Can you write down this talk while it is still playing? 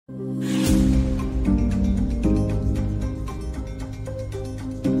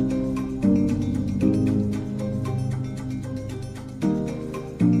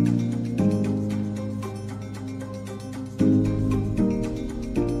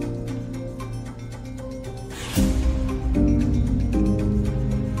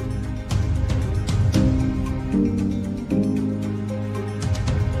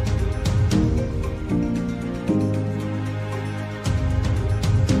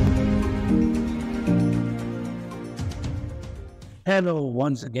Hello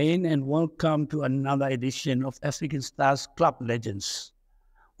once again and welcome to another edition of African Stars Club Legends.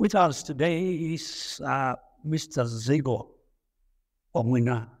 With us today is Mr. Zico,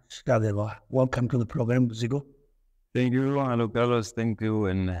 Uamuina. Welcome to the program, Zico. Thank you, hello Carlos. Thank you,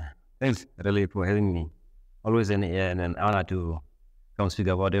 and thanks really for having me. Always an honor to come speak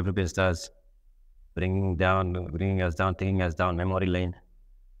about African Stars, bringing us down, taking us down memory lane.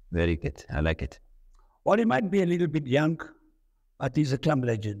 Very good. I like it. Well, he might be a little bit young, but he's a club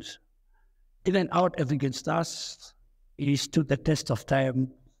legend. In and out African Stars, he stood the test of time.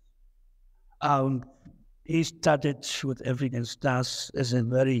 He started with African Stars as a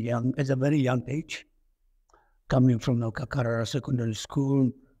very young age, coming from Kakara Secondary School.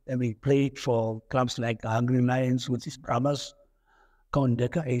 And he played for clubs like Hungry Lions with his brothers,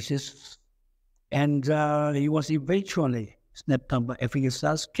 Kondeka Aces, and he was eventually snapped up by African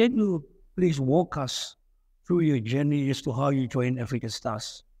Stars. Can you please walk us through your journey as to how you joined African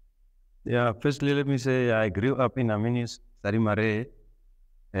Stars? Yeah, firstly, let me say I grew up in Aminis, Sarimare,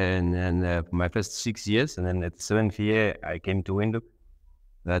 and my first 6 years, and then at the 7th year, I came to Windhoek.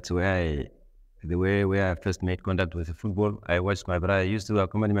 That's where I first made contact with football. I watched my brother. I used to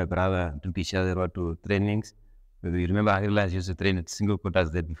accompany my brother to Tjazeruab to trainings. You remember, I realized I used to train at single quarters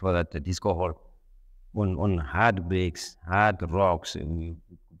there before that, the disco hall, on hard bricks, hard rocks, and we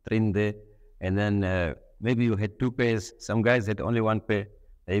trained there. And then maybe you had two pairs. Some guys had only one pair.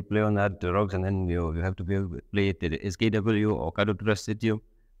 They play on that rocks, and then you have to play at the SKW or Kadotura Stadium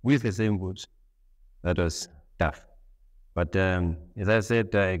with the same boots. That was tough. But as I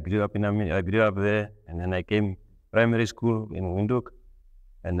said, I grew up there, and then I came primary school in Windhoek,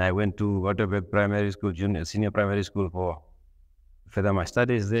 and I went to Waterberg Primary School, senior primary school for further my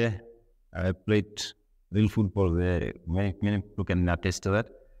studies there. I played real football there. Many people can attest to that.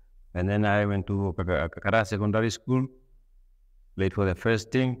 And then I went to Kakara Secondary School, played for the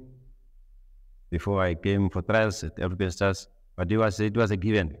first team before I came for trials at African Stars. But it was a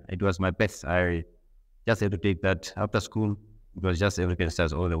given. It was my best. I just had to take that after school. It was just African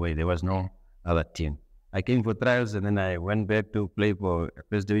Stars all the way. There was no other team. I came for trials, and then I went back to play for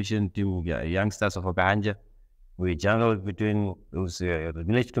first division team, youngsters of Okahanja. We jungled between those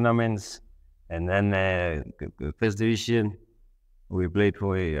village tournaments, and then first division. We played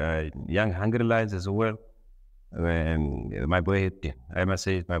for young Hungry Lions as well. My boy, I must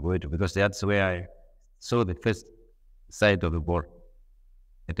say it's my boy, because that's where I saw the first side of the ball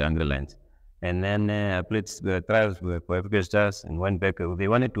at the Hungry Lions. And then I played the trials for African Stars and went back. They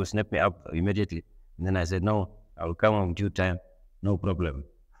wanted to snap me up immediately. And then I said, no, I'll come on due time, no problem.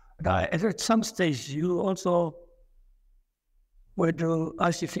 At some stage, you also went to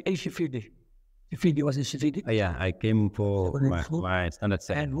Shifidi. Shifidi was in Shifidi? Yeah, I came for my standard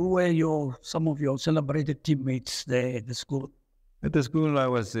set. And who were some of your celebrated teammates there at the school? At the school, I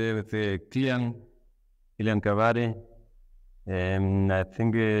was with Kilian Cavari, and I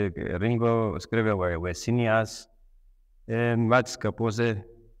think Ringo Scriver were seniors, and Max Capose.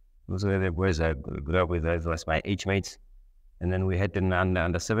 Those were the boys I grew up with. That was my age mates. And then we had an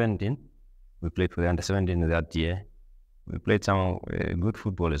under 17. We played for the under 17 that year. We played some good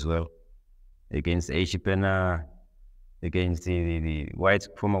football as well against Ashipena, against the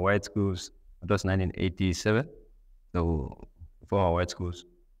former white schools. It was 1987. So former white schools.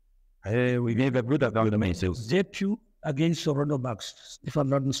 We gave a good account of themselves. Debut against Toronto Bucks, if I'm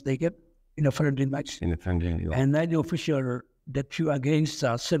not mistaken, in a friendly match. In a friendly, yeah. And then the official debut against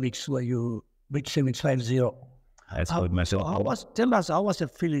Civics, where you beat Civics 5-0. I scored myself. Tell us, how was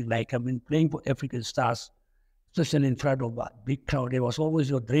it feeling like? I mean, playing for African Stars, especially in front of a big crowd. It was always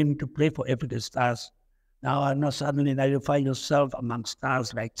your dream to play for African Stars. Now suddenly you find yourself among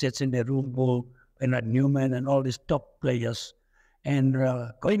stars like Tjazeruab, Bernard Newman, and all these top players. And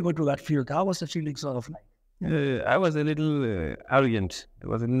going to that field, how was the feeling sort of like? I was a little arrogant. There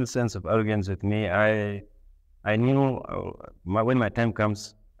was a little sense of arrogance with me. I knew when my time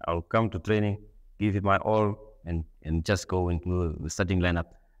comes, I'll come to training, give it my all, and just go into the starting lineup.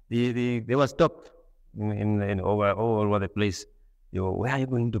 There was talk in all over the place. Where are you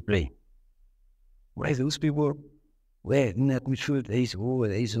going to play? Where are those people? Where in that midfield? There's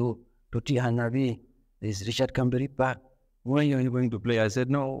Toti Hanabi, there's Richard Kamberipa. Where are you going to play? I said,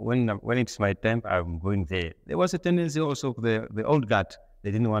 no, when it's my time, I'm going there. There was a tendency also of the old guard.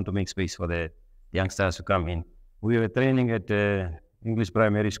 They didn't want to make space for the youngsters to come in. We were training at English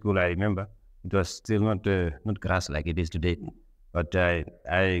primary school, I remember. It was still not grass like it is today. But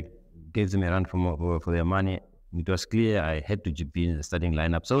I gave them a run for their money. It was clear I had to be in the starting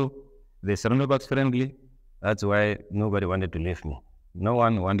lineup. So the Toronto Bucks friendly, that's why nobody wanted to leave me. No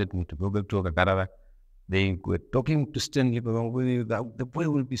one wanted me to go back to Kakara. They were talking to Stanley, the boy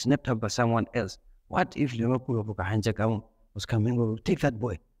will be snapped up by someone else. What if Liverpool was coming over? Take that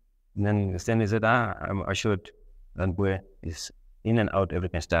boy. And then Stanley said, I'm assured that boy is in and out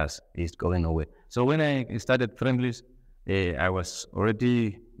African Stars. He's going nowhere. So when I started friendlies, I was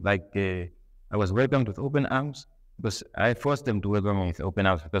already I was welcomed with open arms, because I forced them to welcome me with open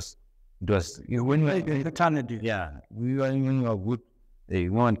arms, because it was when we were good,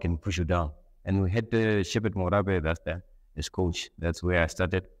 no one can push you down. And we had Shepard Morabe that's there as coach. That's where I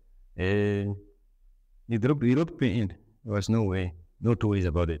started. He dropped me in. There was no way, no two ways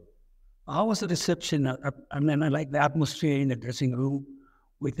about it. How was the reception? I mean, I like the atmosphere in the dressing room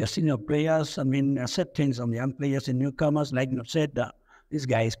with the senior players. I mean, acceptance of the young players and newcomers. Like you said, this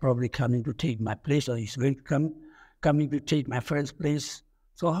guy is probably coming to take my place, or he's going to coming to take my friend's place.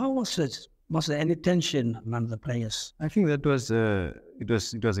 So how was it? Was there any tension among the players? I think that was it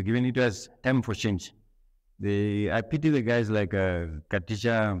was a given. It was time for change. I pity the guys like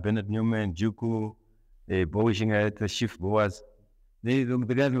Katisha, Bennett Newman, Zico, Bowishinga, the Chief Boas. The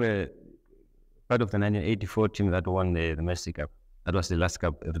guys were part of the 1984 team that won the domestic cup. That was the last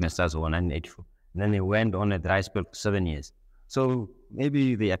cup the Stars won, 1984. And then they went on a dry spell for 7 years. So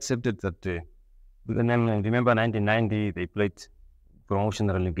maybe they accepted that. And then remember 1990, they played promotion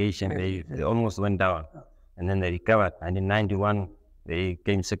relegation. They almost went down. And then they recovered. 1991, they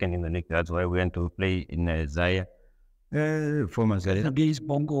came second in the league. That's why we went to play in Zaire. 4 months later. Against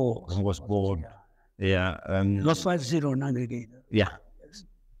Bongo. Was born. Yeah. Lost 5-0 in aggregate. Yeah.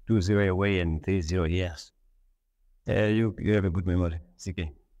 2-0 away and 3-0, yes. You have a good memory, Zico.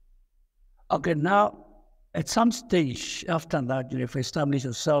 Okay, now, at some stage after that, you've established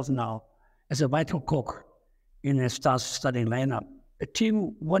yourself now as a vital cook in a Stars starting lineup. The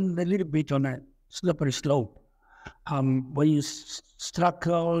team went a little bit on a slippery slope. When you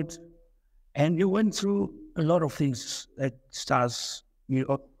struggled and you went through a lot of things at Stars,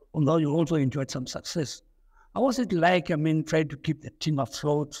 although you also enjoyed some success. How was it like, trying to keep the team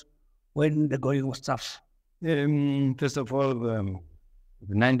afloat when the going was tough? First of all,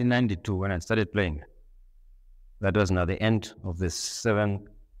 1992, when I started playing, that was now the end of the 7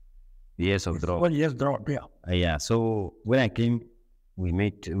 years of drought. 1 year's drought, yeah. Yeah, so when I came,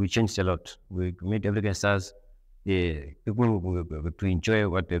 we changed a lot. We made African Stars to enjoy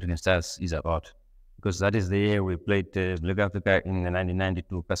what African Stars is about. Because that is the year we played Black Africa in the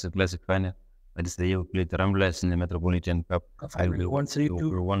 1992 Classic final. That is the year we played the Ramblers in the Metropolitan Cup. We won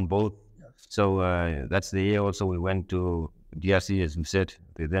 3-2. We won both. Yes. So that's the year also we went to DRC, as we said,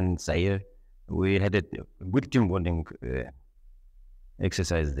 then Zaire. We had a good team bonding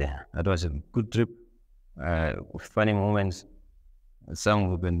exercise there. That was a good trip, with funny moments.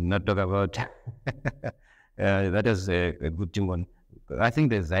 Some we can not talk about. That was a good team bonding. I think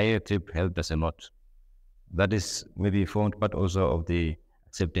the Zaire trip helped us a lot. That is maybe formed part also of the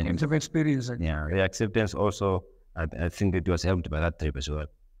acceptance. Of experience. Yeah, the acceptance also, I think it was helped by that trip as well.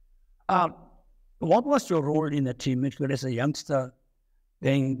 What was your role in the team? If you were as a youngster,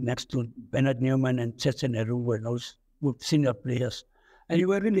 playing next to Bernard Newman and Tjazeruab and those senior players. And you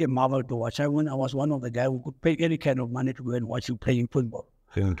were really a marvel to watch. I was one of the guys who could pay any kind of money to go and watch you playing football.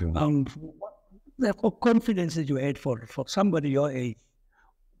 Thank you. What the confidence that you had for somebody your age,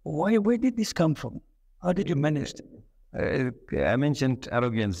 where did this come from? How did you manage it? I mentioned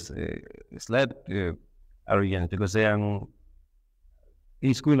arrogance, slight arrogance, because in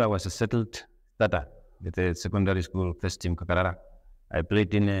school I was a settled starter with a secondary school first team Kakarara. I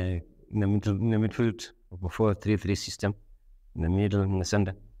played in the midfield of a 4-3-3 system, in the middle, in the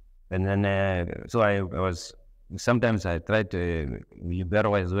center. And then, so I was, sometimes I tried to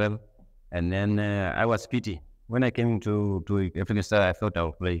libero as well. And then I was pity. When I came to African Star, I thought I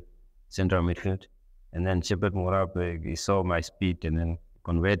would play central midfield. And then Shepard Morab, he saw my speed and then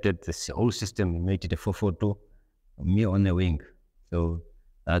converted the whole system, made it a 4-4-2, me on the wing. So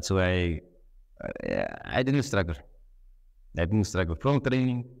that's why I didn't struggle. I didn't struggle. From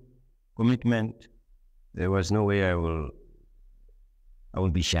training, commitment, there was no way I will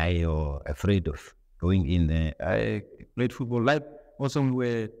be shy or afraid of going in there. I played football live. Also, we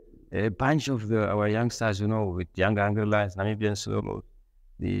were a bunch of our youngsters, with young Angolans, Namibians,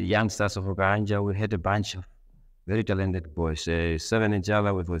 the youngsters of Okanja. We had a bunch of very talented boys. Seven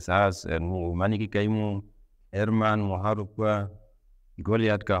Njala with us, and Maniki Kaimu, Herman Moharukwa,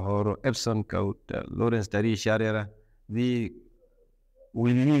 Goliath Kahoro, Epson Kaut, Lawrence Tari Sharera. We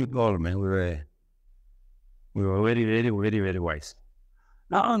knew it all, man. We were very, very, very, very wise.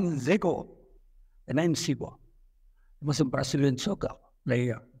 Now on Zico, the name Zico, was a Brazilian soccer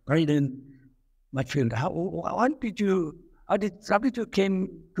player, Brazilian midfielder. how did you came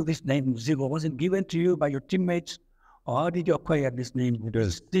to this name, Zico? Was it given to you by your teammates? Or how did you acquire this name? It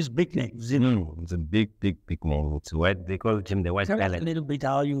was This big name, Zico. it's a big name. It's white. They call him the White Tell us a Talent. little bit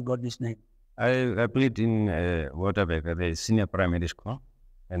how you got this name. I played in Waterberg at the senior primary school,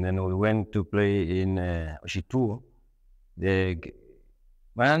 and then we went to play in Oshitu.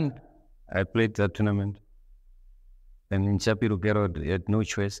 Man, I played that tournament, and in Shapiro Gerard had no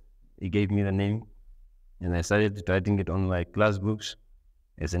choice. He gave me the name, and I started writing it on my class books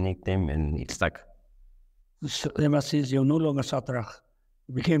as a nickname, and it stuck. So, ever since you're no longer Sadrag,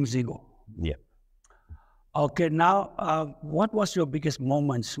 you became Zico. Yeah. Okay, now, what was your biggest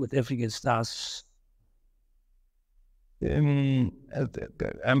moments with African Stars? I'm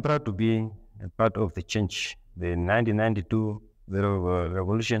proud to be a part of the change. The 1992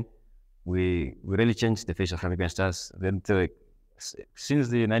 revolution, we really changed the face of African Stars. Then, since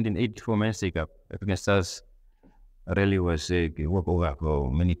the 1984 Men's Take Up, African Stars really was a walkover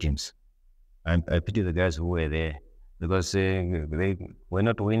for many teams. I pity the guys who were there because they were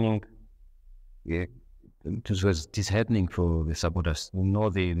not winning. Yeah, it was disheartening for the supporters. You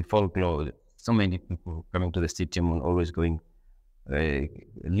know, the folklore, so many people coming to the stadium and always going,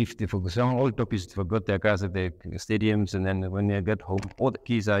 for some old topics, forgot their cars at the stadiums, and then when they get home, all the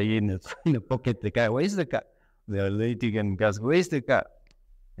keys are in the pocket. The car, where's the car? They are waiting and guys, where's the car?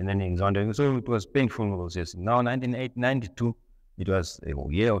 And then he's wondering. So it was painful. Just now, 1992, it was a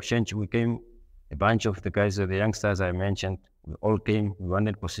year of change. We came, a bunch of the guys, the youngsters I mentioned, we all came, we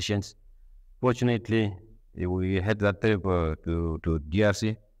wanted positions. Fortunately, we had that trip to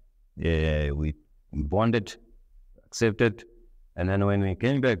DRC. We bonded, accepted, and then when we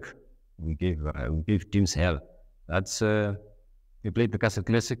came back, we gave teams hell. That's we played the Castle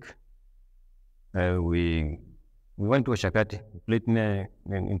Classic. We went to Oshakati. We played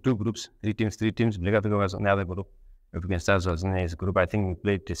in two groups, three teams. Black Africa was on the other group. African Stars was in this group. I think we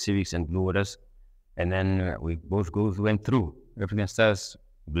played the Civics and Blue Waters, and then we both went through. African Stars,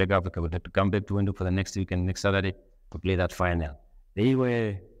 Black Africa, we had to come back to Windhoek for the next week and next Saturday to play that final.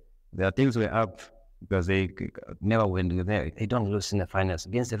 Their teams were up because they never win. They don't lose in the finals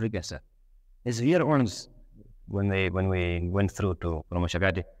against African Stars. It's year ons when we went through to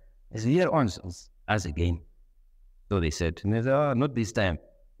Shakati. It's year ons as a game. So they said, oh, not this time.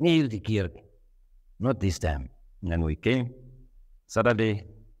 Not this time. And we came Saturday.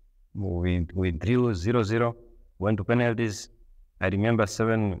 We drew 0-0. Went to penalties. I remember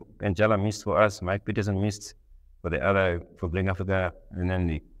 7 Njala missed for us. Mike Peterson missed for the other, for Black Africa. And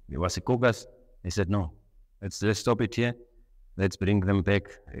then there was a caucus. They said, no, let's stop it here. Let's bring them back.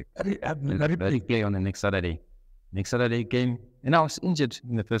 Let's play on the next Saturday. Next Saturday came, and I was injured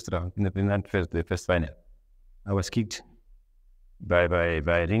in the first round, the first final. I was kicked by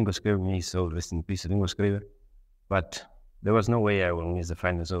Ringo Scriver, so rest in peace, Ringo Scriver. But there was no way I will miss the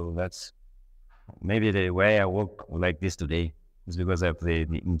final. So that's maybe the way I walk like this today is because of the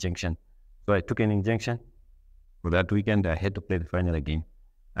injection. So I took an injection. For that weekend, I had to play the final again.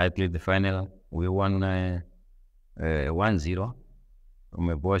 I played the final. We won 1-0 from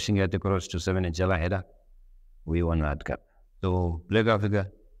a Boshing at the cross to 7 Njala header. We won that cup. So Black Africa,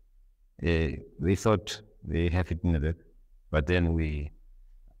 we thought they have it in the bag, but then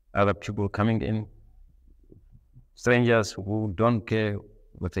other people coming in, strangers who don't care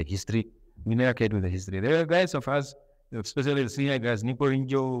with the history. We never cared with the history. There were guys of us, especially the senior guys, Nico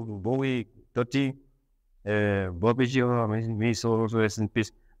Rinjo, Bowie, Totti, Bobby Gio, me, so also rest in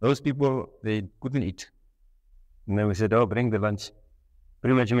peace. Those people, they couldn't eat. And then we said, oh, bring the lunch.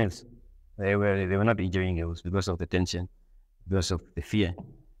 Pretty much meals. They were not enjoying it. It was because of the tension, because of the fear.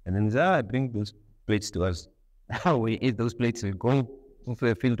 And then they said, bring those plates to us. We ate those plates. We go into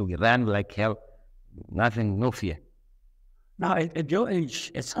the field, we ran like hell. Nothing, no fear. Now, at your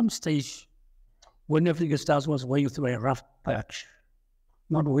age, at some stage, when African Stars was going through a rough patch,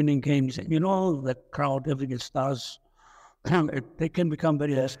 not winning games, and you know the crowd, African Stars, they can become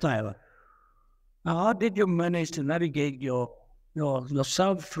very hostile. Now, how did you manage to navigate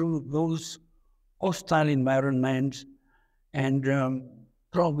yourself through those hostile environments and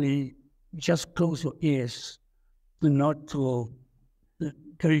probably just close your ears not to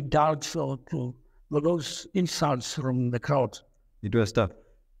carry doubts or to those insults from the crowd? It was tough.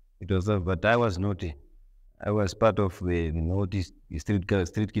 But I was naughty. I was part of the naughty street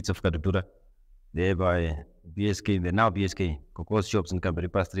kids of Katutura. There by BSK, the now BSK, Coco's shops in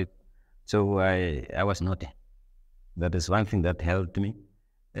Kamparipa Street. So I was naughty. That is one thing that helped me.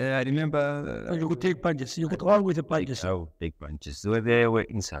 I remember... you could take punches. You could always take punches. I would take punches. So there were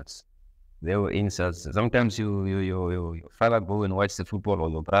insults. Sometimes your father go and watch the football or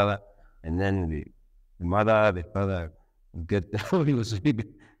your brother, and then the mother, the father get he was get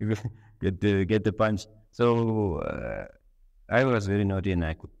the punch. So I was very naughty and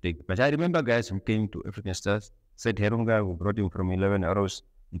I could take. But I remember guys who came to African Stars, said Herunga, who brought him from 11 arrows.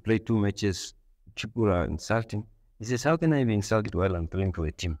 He played 2 matches. Chipura insulting. He says, how can I be insulted while I'm playing for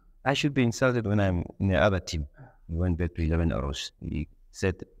a team? I should be insulted when I'm in the other team. He went back to 11 arrows. He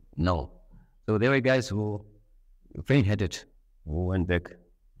said no. So there were guys who faint-headed, who went back,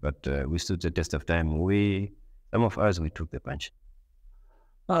 but we stood the test of time. Some of us, we took the punch.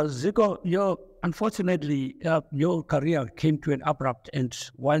 Zico, unfortunately, your career came to an abrupt end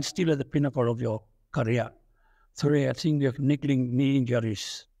while still at the pinnacle of your career. Sorry, I think you have niggling knee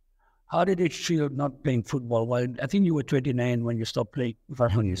injuries. How did it feel not playing football? Well, I think you were 29 when you stopped playing, if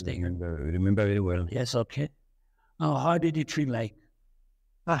I'm not mistaken. Remember very well. Yes, okay. How did it feel like?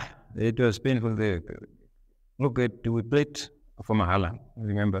 It was painful. Look, we played for Mahala,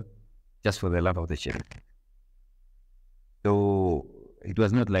 remember, just for the love of the ship. So it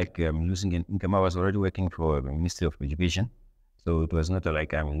was not like I'm losing an income. I was already working for the Ministry of Education. So it was not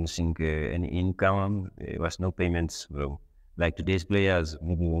like I'm losing any income. There was no payments. So, like today's players,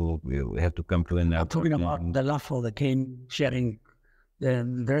 we have to come to an... I'm talking about the love for the game, sharing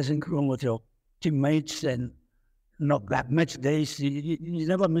the dressing room with your teammates and not that match days. You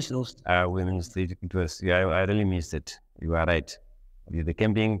never miss those. We missed it. I really missed it. You are right. The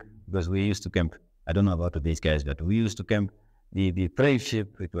camping, because we used to camp. I don't know about these guys, but we used to camp. The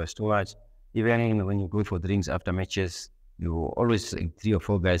friendship, it was too much. Even when you go for drinks after matches, you always 3 or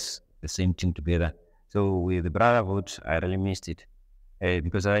 4 guys, the same team together. So with the brotherhood, I really missed it.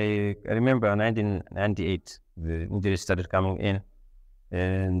 Because I remember in 1998, the injuries started coming in.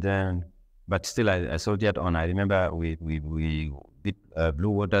 And but still, I soldiered on. I remember we beat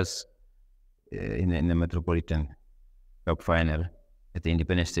Blue Waters in the Metropolitan Cup final at the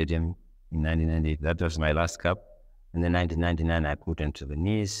Independence Stadium in 1998. That was my last cup. And then 1999, I put into the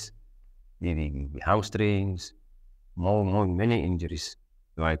knees, the hamstrings, many injuries.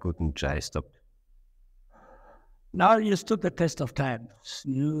 So I couldn't try stop. Now you stood the test of time.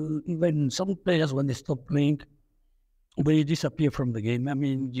 Even some players, when they stop playing, they disappear from the game. I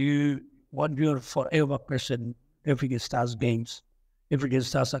mean, you're forever present, African Stars games, African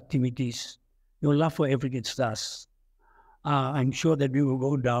Stars activities. Your love for African Stars. I'm sure that you will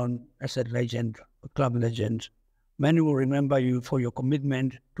go down as a legend, a club legend. Many will remember you for your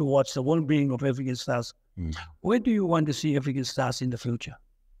commitment towards the well-being of African Stars. Where do you want to see African Stars in the future?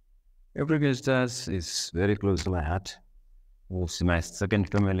 African Stars is very close to my heart. It's my second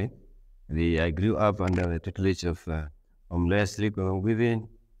family. I grew up under the tutelage of Leslie within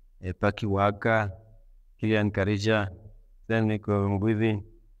Paki Waka, Kilian Karija, then within.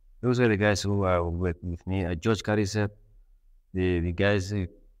 Those are the guys who are with me. George Karisa, the guys, they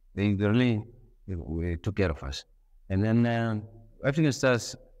really took care of us. And then African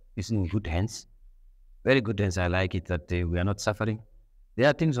Stars is in good hands, very good hands. I like it that we are not suffering. There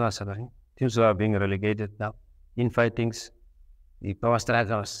are teams who are suffering, teams who are being relegated now, infightings, the power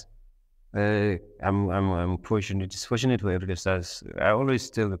struggles. I'm fortunate. It's fortunate for African Stars. I always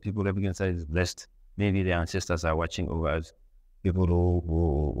tell the people African Stars is blessed. Maybe their ancestors are watching over us. People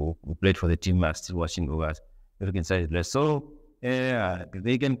who played for the team are still watching over us. African Stars is blessed. So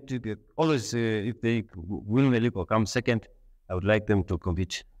they can always, if they win the league or come second, I would like them to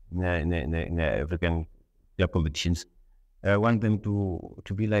compete in the African club competitions. I want them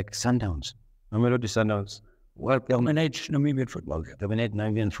to be like Sundowns. Mamelodi Sundowns. Dominate Namibian football. Dominate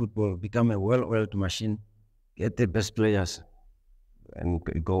Namibian football. Become a well-oiled machine. Get the best players, and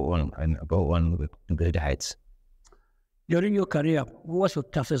go on to great heights. During your career, who was your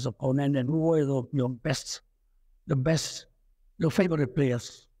toughest opponent, and who were your favorite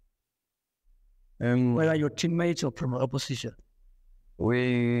players? Whether your teammates or from opposition?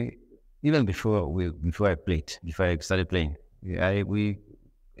 Even before I started playing, we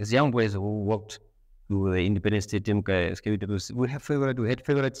as young boys who walked to the Independence Stadium, we had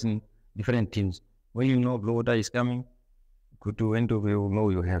favorites in different teams. When you know Blue Water is coming, go to Wendo, you know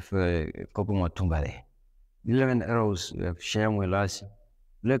you have Kopuma Tumbare. 11 Arrows, you have Shamwe Lasi.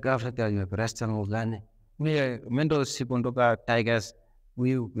 Black Africa, you have Rastan Mulane. We have Mendo's Sipondoka Tigers.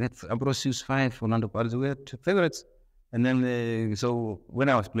 We had Ambrosius 5, Fernando Pards. We had favorites. And then, so when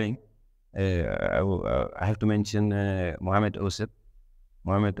I was playing, I have to mention Mohamed Osep.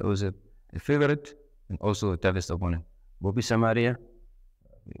 Mohamed Osep, a favorite and also a toughest opponent. Bobby Samaria,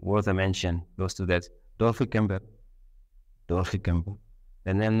 worth a mention, close to that. Dorothy Campbell.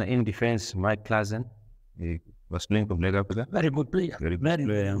 And then in defense, Mike Klazen. He was playing for Black Africa. Very good player. Very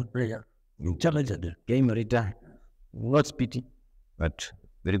good player. Intelligent. Game reader. Not speedy, but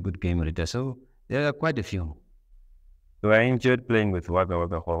very good game reader. So there are quite a few. So I enjoyed playing with Waka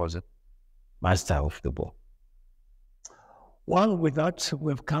Waka. What was it? Master of the ball. Well, with that,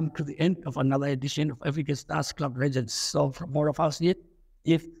 we've come to the end of another edition of African Stars Club Legends. So from all of us here,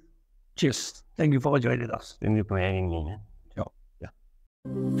 cheers. Thank you for joining us. Thank you for having me.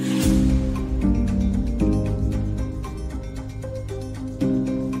 Yeah.